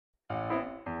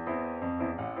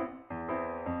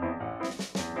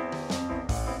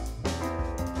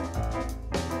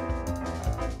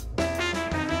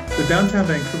The Downtown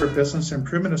Vancouver Business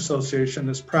Improvement Association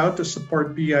is proud to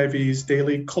support BIV's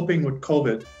daily Coping with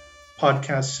COVID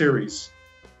podcast series.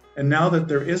 And now that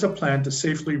there is a plan to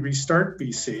safely restart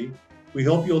BC, we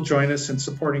hope you'll join us in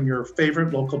supporting your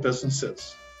favorite local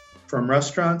businesses. From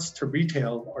restaurants to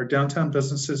retail, our downtown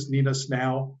businesses need us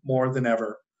now more than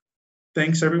ever.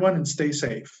 Thanks, everyone, and stay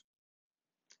safe.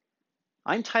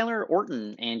 I'm Tyler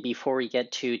Orton, and before we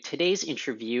get to today's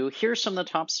interview, here's some of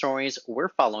the top stories we're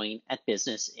following at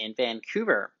Business in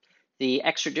Vancouver. The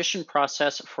extradition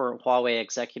process for Huawei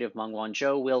executive Meng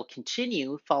Wanzhou will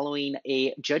continue following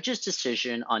a judge's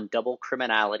decision on double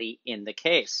criminality in the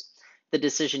case. The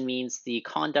decision means the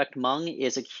conduct Meng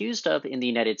is accused of in the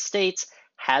United States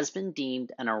has been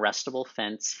deemed an arrestable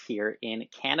offense here in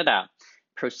Canada.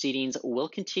 Proceedings will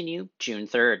continue June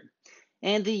 3rd.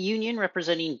 And the union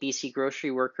representing BC grocery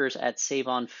workers at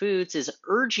Save-On Foods is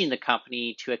urging the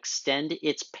company to extend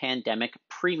its pandemic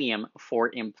premium for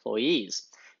employees.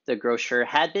 The grocer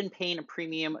had been paying a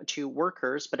premium to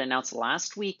workers, but announced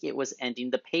last week it was ending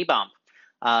the pay bump.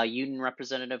 A union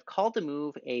representative called the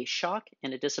move a shock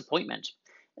and a disappointment.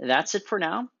 That's it for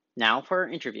now. Now for our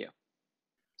interview.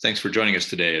 Thanks for joining us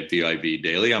today at BIV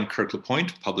Daily. I'm Kirk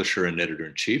LaPointe, publisher and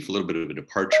editor-in-chief. A little bit of a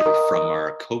departure from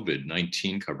our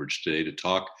COVID-19 coverage today to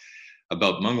talk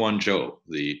about Meng Wanzhou,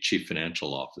 the chief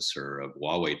financial officer of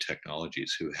Huawei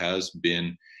Technologies, who has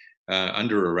been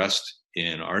under arrest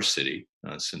in our city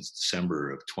since December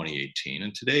of 2018,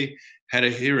 and today had a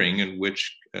hearing in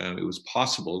which it was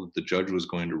possible that the judge was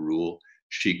going to rule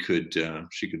she could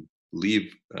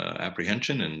leave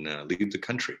apprehension and leave the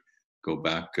country, go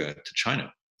back to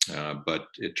China. But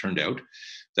it turned out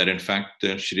that, in fact,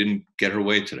 she didn't get her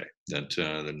way today. That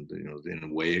in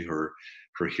a way, her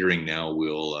hearing now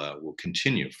will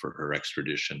continue for her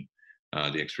extradition.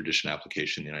 The extradition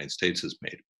application the United States has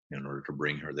made in order to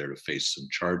bring her there to face some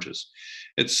charges.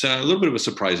 It's a little bit of a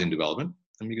surprising development,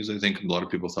 because I think a lot of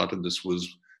people thought that this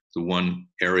was the one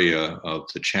area of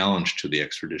the challenge to the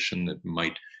extradition that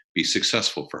might be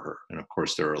successful for her. And of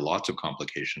course, there are lots of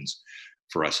complications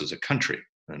for us as a country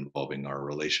involving our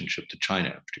relationship to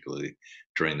China, particularly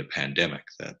during the pandemic,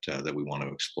 that we want to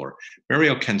explore.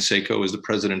 Mario Canseco is the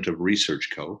president of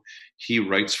Reaearchco. He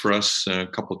writes for us a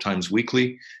couple of times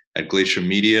weekly at Glacier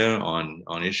Media on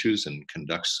issues and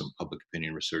conducts some public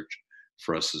opinion research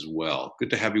for us as well. Good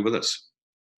to have you with us.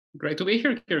 Great to be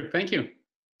here, Kirk. Thank you.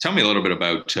 Tell me a little bit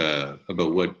about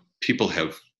what people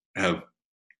have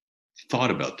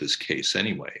thought about this case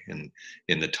anyway,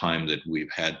 in the time that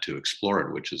we've had to explore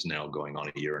it, which is now going on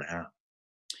a year and a half.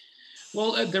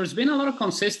 Well, there's been a lot of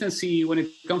consistency when it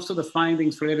comes to the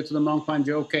findings related to the Meng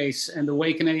Wanzhou case and the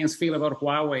way Canadians feel about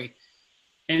Huawei.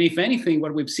 And if anything,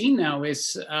 what we've seen now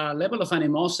is a level of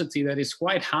animosity that is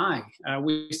quite high.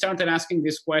 We started asking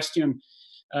this question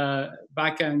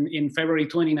back in February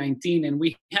 2019, and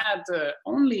we had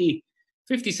only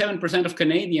 57% of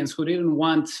Canadians who didn't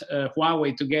want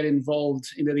Huawei to get involved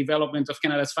in the development of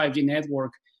Canada's 5G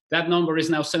network. That number is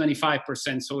now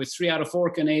 75%. So it's 3 out of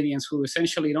 4 Canadians who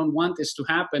essentially don't want this to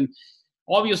happen.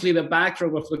 Obviously, the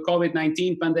backdrop of the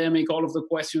COVID-19 pandemic, all of the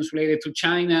questions related to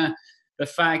China, the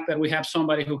fact that we have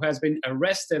somebody who has been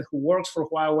arrested who works for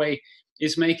Huawei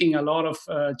is making a lot of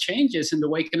changes in the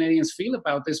way Canadians feel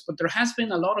about this, but there has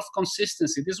been a lot of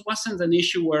consistency. This wasn't an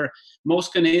issue where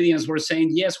most Canadians were saying,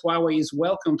 yes, Huawei is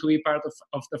welcome to be part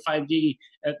of the 5G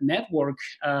network,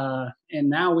 and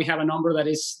now we have a number that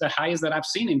is the highest that I've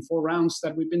seen in 4 rounds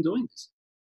that we've been doing this.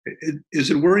 Is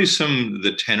it worrisome,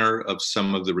 the tenor of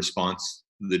some of the response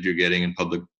that you're getting in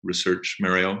public research,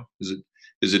 Mario? Is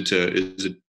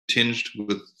it tinged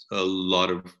with a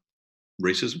lot of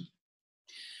racism?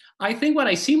 I think what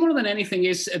I see more than anything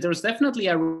is there's definitely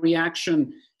a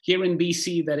reaction here in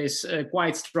BC that is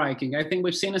quite striking. I think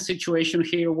we've seen a situation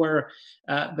here where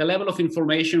the level of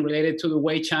information related to the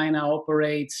way China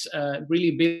operates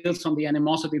really builds on the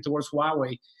animosity towards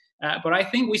Huawei. But I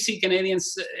think we see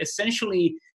Canadians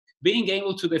essentially being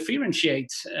able to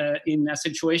differentiate in a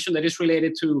situation that is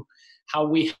related to how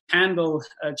we handle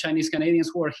Chinese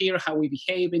Canadians who are here, how we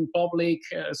behave in public,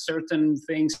 certain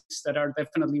things that are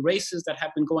definitely racist that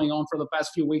have been going on for the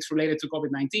past few weeks related to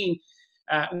COVID-19,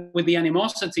 with the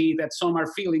animosity that some are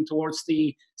feeling towards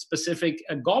the specific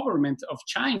government of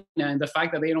China and the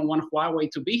fact that they don't want Huawei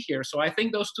to be here. So I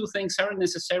think those two things aren't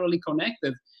necessarily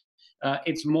connected.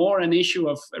 It's more an issue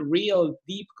of real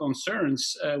deep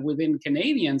concerns within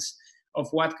Canadians of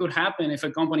what could happen if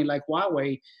a company like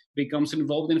Huawei becomes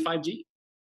involved in 5G.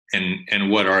 And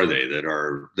what are they that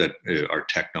our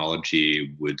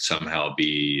technology would somehow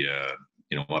be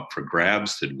up for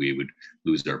grabs, that we would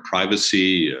lose our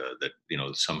privacy, that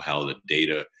somehow the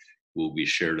data will be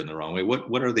shared in the wrong way.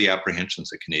 What are the apprehensions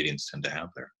that Canadians tend to have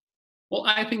there? Well,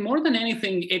 I think more than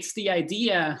anything, it's the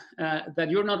idea that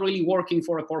you're not really working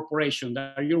for a corporation,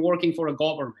 that you're working for a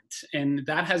government. And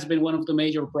that has been one of the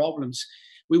major problems.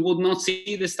 We would not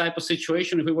see this type of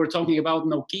situation if we were talking about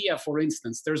Nokia, for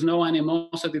instance. There's no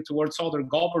animosity towards other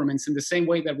governments in the same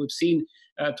way that we've seen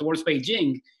towards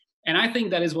Beijing. And I think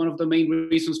that is one of the main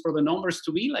reasons for the numbers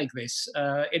to be like this.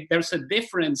 There's a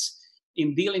difference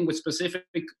in dealing with specific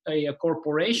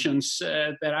corporations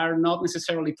that are not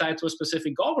necessarily tied to a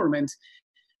specific government.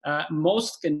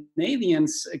 Most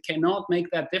Canadians cannot make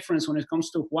that difference when it comes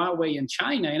to Huawei and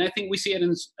China. And I think we see it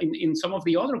in some of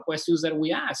the other questions that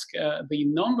we ask. The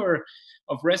number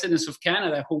of residents of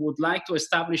Canada who would like to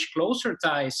establish closer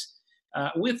ties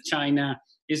with China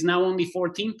is now only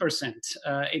 14%.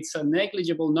 It's a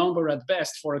negligible number at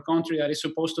best for a country that is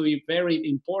supposed to be very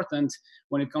important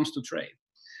when it comes to trade.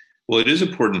 Well, it is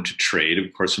important to trade.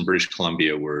 Of course, in British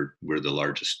Columbia, we're the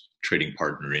largest trading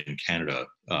partner in Canada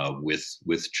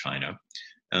with China.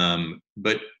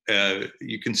 But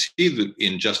you can see that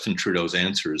in Justin Trudeau's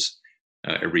answers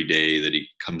every day that he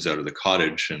comes out of the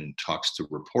cottage and talks to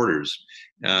reporters,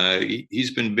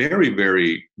 he's been very,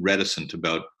 very reticent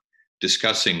about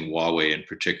discussing Huawei in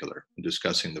particular,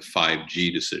 discussing the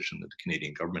 5G decision that the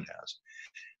Canadian government has.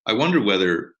 I wonder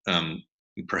whether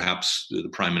perhaps the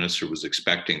Prime Minister was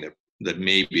expecting that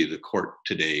maybe the court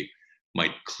today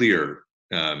might clear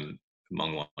Meng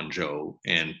Wanzhou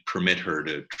and permit her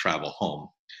to travel home.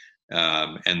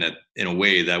 And that in a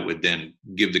way that would then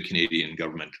give the Canadian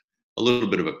government a little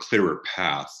bit of a clearer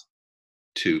path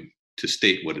to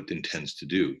state what it intends to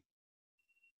do.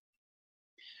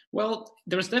 Well,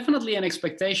 there's definitely an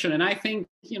expectation. And I think,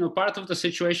 part of the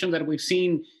situation that we've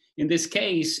seen in this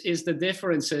case is the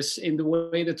differences in the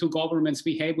way the two governments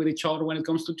behave with each other when it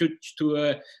comes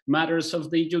to matters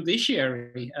of the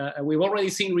judiciary. We've already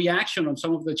seen reaction on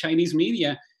some of the Chinese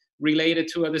media related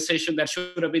to a decision that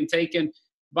should have been taken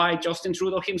by Justin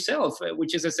Trudeau himself,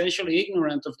 which is essentially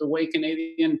ignorant of the way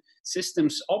Canadian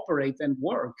systems operate and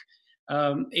work.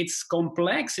 It's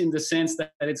complex in the sense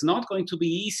that it's not going to be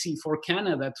easy for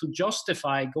Canada to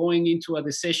justify going into a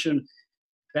decision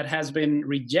that has been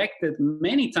rejected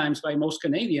many times by most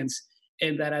Canadians,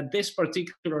 and that at this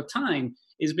particular time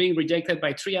is being rejected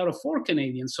by 3 out of 4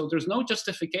 Canadians. So there's no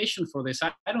justification for this.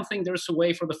 I don't think there's a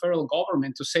way for the federal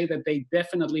government to say that they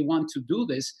definitely want to do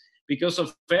this because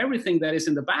of everything that is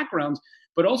in the background,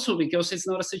 but also because it's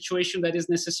not a situation that is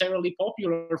necessarily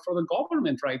popular for the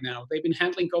government right now. They've been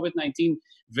handling COVID-19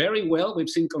 very well. We've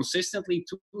seen consistently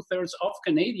 2/3 of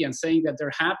Canadians saying that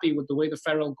they're happy with the way the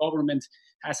federal government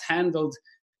has handled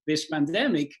this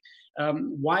pandemic.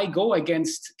 Why go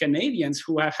against Canadians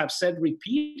who have said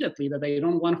repeatedly that they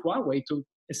don't want Huawei to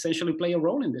essentially play a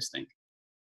role in this thing?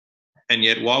 And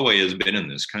yet Huawei has been in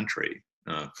this country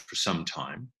for some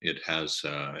time. It has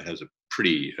a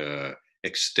pretty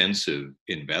extensive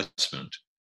investment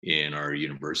in our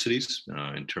universities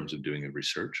in terms of doing the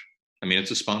research. I mean, it's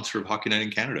a sponsor of Hockey Night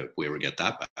in Canada, if we ever get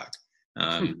that back.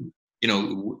 In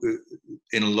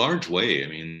a large way, I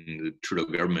mean, the Trudeau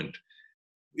government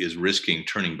is risking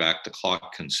turning back the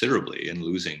clock considerably and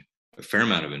losing a fair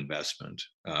amount of investment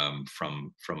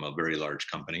from a very large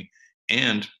company,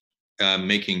 and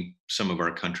making some of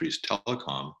our country's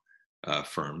telecom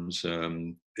firms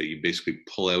basically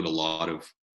pull out a lot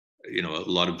of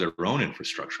their own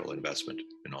infrastructural investment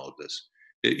in all of this.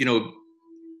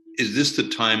 Is this the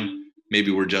time maybe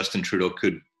where Justin Trudeau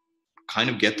could kind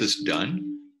of get this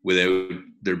done without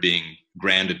there being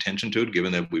grand attention to it,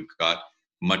 given that we've got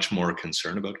much more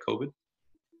concern about COVID?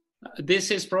 This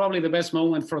is probably the best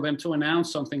moment for them to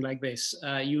announce something like this.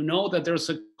 That there's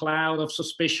a cloud of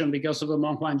suspicion because of the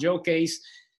Meng Wanzhou case.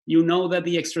 That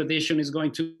the extradition is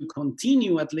going to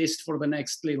continue at least for the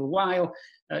next little while.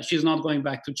 She's not going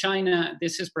back to China.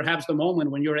 This is perhaps the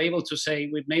moment when you're able to say,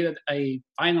 we've made a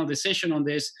final decision on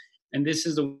this, and this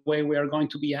is the way we are going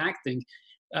to be acting.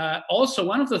 Also,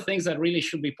 one of the things that really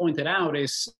should be pointed out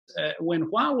is when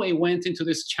Huawei went into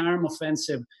this charm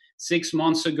offensive 6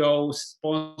 months ago,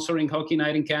 sponsoring Hockey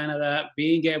Night in Canada,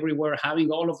 being everywhere, having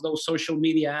all of those social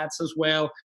media ads as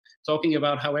well, talking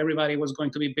about how everybody was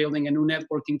going to be building a new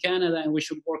network in Canada and we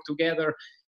should work together,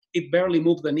 it barely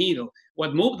moved the needle.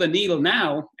 What moved the needle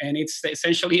now, and it's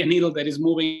essentially a needle that is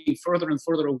moving further and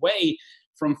further away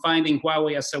from finding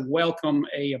Huawei as a welcome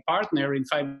partner in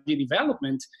 5G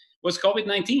development, was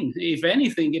COVID-19. If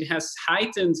anything, it has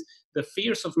heightened the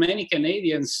fears of many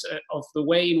Canadians of the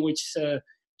way in which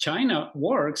China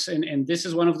works. And this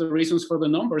is one of the reasons for the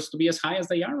numbers to be as high as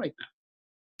they are right now.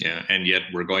 Yeah, and yet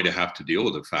we're going to have to deal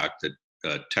with the fact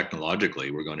that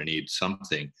technologically we're going to need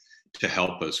something to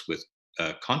help us with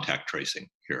contact tracing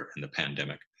here in the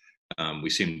pandemic. We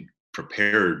seem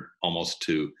prepared almost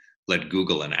to let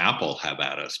Google and Apple have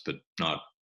at us, but not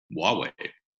Huawei.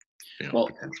 Well,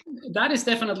 that is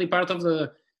definitely part of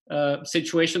the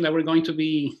situation that we're going to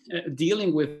be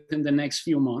dealing with in the next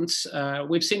few months.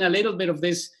 We've seen a little bit of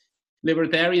this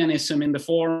libertarianism in the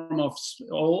form of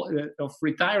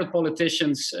retired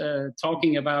politicians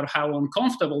talking about how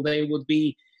uncomfortable they would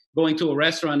be going to a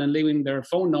restaurant and leaving their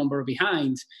phone number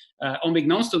behind.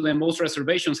 Unbeknownst to them, most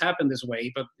reservations happen this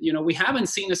way. But we haven't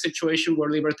seen a situation where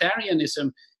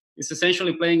libertarianism is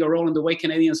essentially playing a role in the way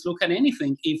Canadians look at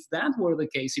anything. If that were the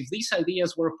case, if these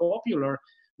ideas were popular,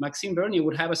 Maxime Bernier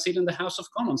would have a seat in the House of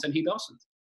Commons, and he doesn't.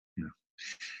 Yeah.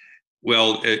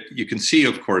 Well, you can see,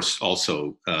 of course,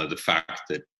 also the fact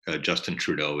that Justin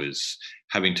Trudeau is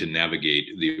having to navigate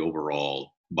the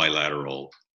overall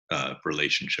bilateral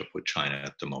relationship with China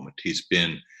at the moment. He's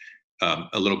been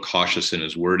a little cautious in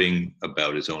his wording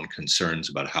about his own concerns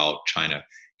about how China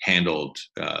handled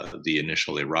the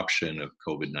initial eruption of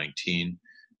COVID-19.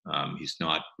 He's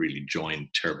not really joined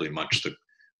terribly much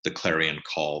the clarion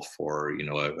call for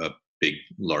a big,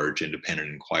 large independent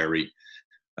inquiry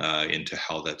into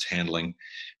how that's handling.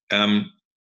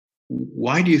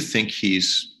 Why do you think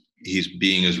he's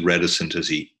being as reticent as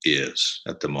he is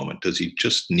at the moment? Does he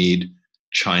just need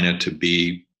China to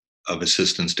be of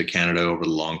assistance to Canada over the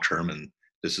long term, and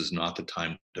this is not the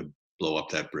time to blow up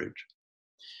that bridge?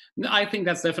 I think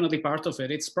that's definitely part of it.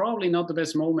 It's probably not the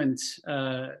best moment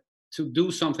to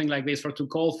do something like this or to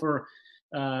call for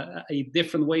a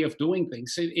different way of doing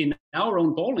things. In our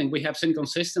own polling, we have seen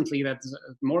consistently that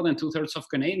more than 2/3 of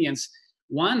Canadians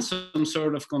want some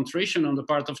sort of contrition on the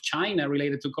part of China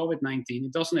related to COVID-19.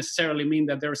 It doesn't necessarily mean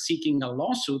that they're seeking a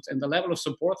lawsuit, and the level of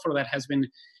support for that has been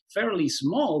fairly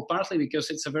small, partly because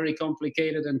it's a very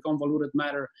complicated and convoluted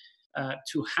matter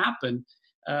to happen.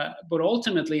 But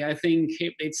ultimately, I think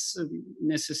it's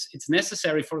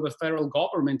necessary for the federal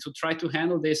government to try to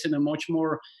handle this in a much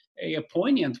more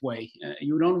poignant way.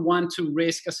 You don't want to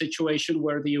risk a situation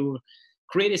where you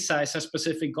criticize a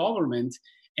specific government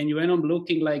and you end up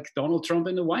looking like Donald Trump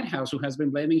in the White House, who has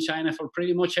been blaming China for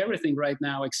pretty much everything right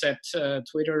now, except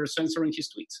Twitter censoring his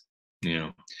tweets.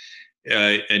 Yeah.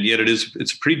 And yet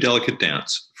it's a pretty delicate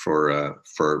dance for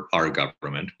our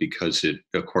government, because it,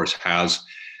 of course, has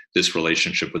this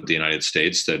relationship with the United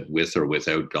States that, with or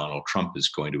without Donald Trump, is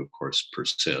going to, of course,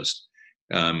 persist.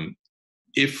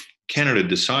 If Canada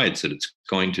decides that it's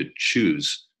going to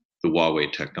choose the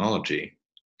Huawei technology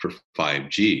for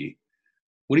 5G,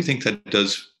 what do you think that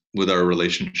does with our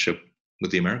relationship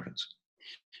with the Americans?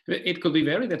 It could be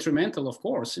very detrimental, of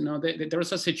course.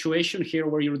 There's a situation here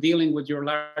where you're dealing with your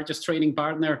largest trading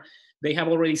partner. They have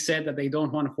already said that they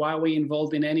don't want Huawei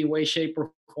involved in any way, shape,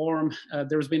 or form.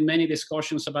 There's been many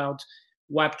discussions about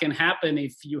what can happen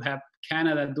if you have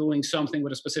Canada doing something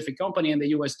with a specific company and the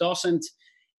US doesn't.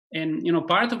 And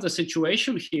part of the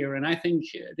situation here, and I think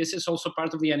this is also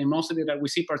part of the animosity that we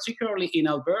see, particularly in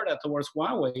Alberta towards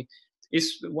Huawei,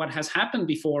 is what has happened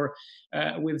before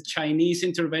with Chinese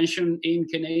intervention in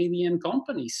Canadian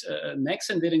companies.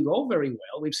 Nexen didn't go very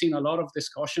well. We've seen a lot of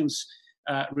discussions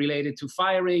related to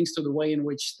firings, to the way in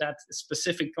which that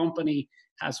specific company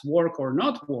has worked or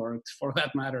not worked, for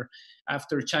that matter,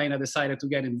 after China decided to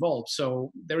get involved.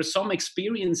 So there are some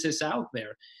experiences out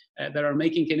there that are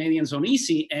making Canadians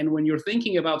uneasy. And when you're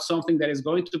thinking about something that is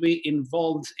going to be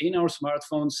involved in our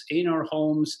smartphones, in our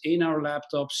homes, in our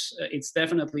laptops, it's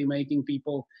definitely making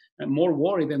people more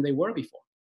worried than they were before.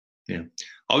 Yeah.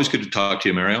 Always good to talk to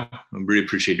you, Mario. I really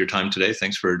appreciate your time today.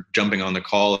 Thanks for jumping on the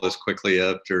call as quickly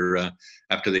after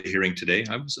the hearing today.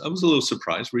 I was a little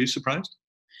surprised. Were you surprised?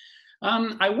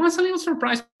 I was a little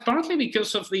surprised, partly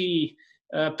because of the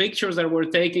pictures that were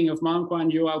taking of Meng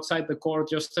Wanzhou outside the court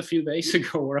just a few days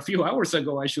ago, or a few hours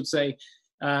ago, I should say.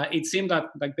 It seemed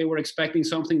like they were expecting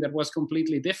something that was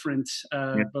completely different.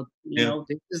 But, you know,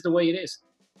 this is the way it is.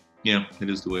 Yeah, it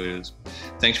is the way it is.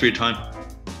 Thanks for your time.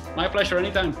 My pleasure,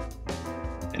 anytime.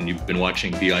 And you've been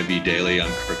watching BIV Daily.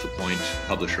 I'm Kirk LaPointe,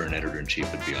 publisher and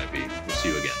editor-in-chief at BIV. We'll see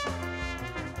you again.